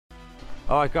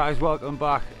Alright guys, welcome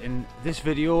back. In this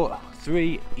video,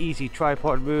 3 easy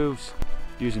tripod moves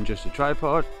using just a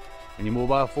tripod and your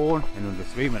mobile phone in under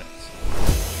 3 minutes.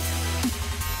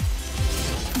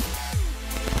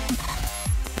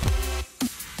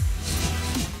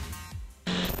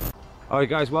 Alright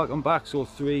guys, welcome back. So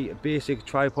 3 basic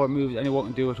tripod moves anyone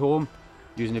can do at home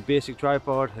using a basic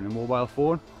tripod and a mobile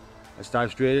phone. Let's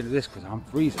dive straight into this because I'm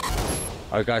freezing.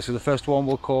 Alright guys, so the first one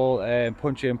we'll call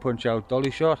punch in, punch out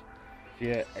dolly shot. If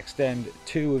you extend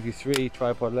 2 of your 3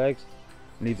 tripod legs,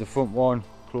 leave the front one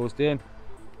closed in,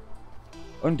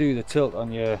 undo the tilt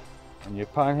on your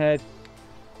pan head,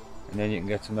 and then you can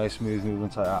get some nice smooth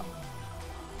movements like that.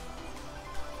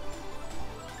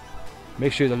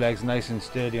 Make sure the legs are nice and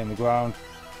sturdy on the ground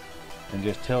and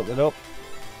just tilt it up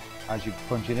as you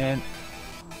punch it in.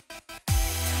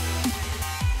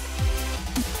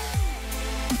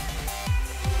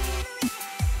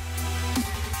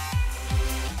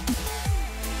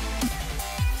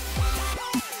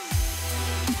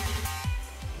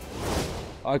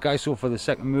 Alright guys, so for the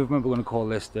second movement we're going to call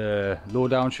this the low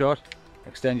down shot.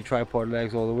 Extend your tripod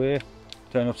legs all the way,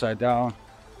 turn upside down,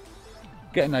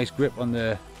 get a nice grip on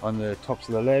the tops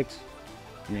of the legs,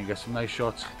 and you can get some nice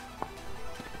shots.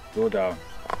 Go down.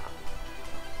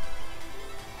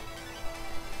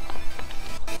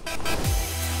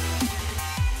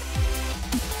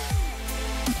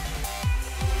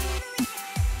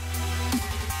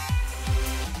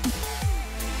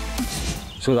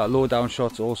 So that low down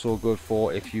shot's also good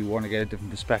for if you want to get a different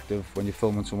perspective when you're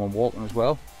filming someone walking as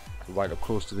well. So right up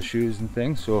close to the shoes and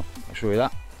things, so I'll show you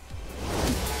that.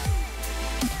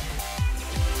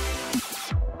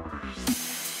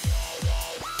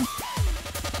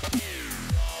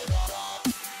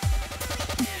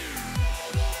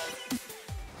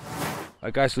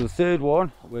 Right guys, so the third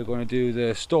one, we're going to do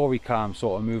the story cam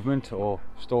sort of movement or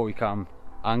story cam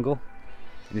angle.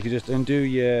 And if you just undo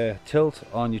your tilt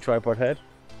on your tripod head,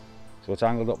 so it's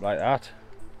angled up like that,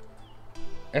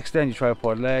 extend your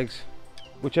tripod legs,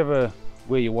 whichever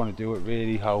way you want to do it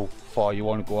really, how far you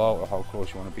want to go out or how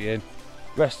close you want to be in.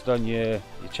 Rest it on your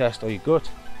chest or your gut,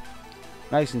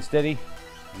 nice and steady,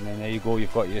 and then there you go,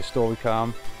 you've got your story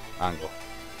cam angle.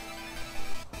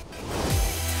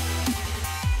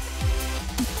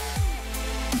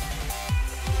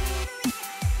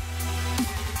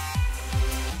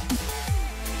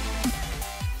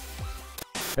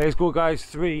 Let's go guys,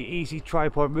 3 easy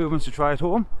tripod movements to try at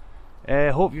home.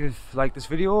 Hope you've liked this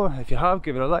video. If you have,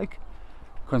 give it a like,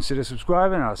 consider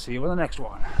subscribing, and I'll see you in the next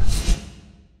one.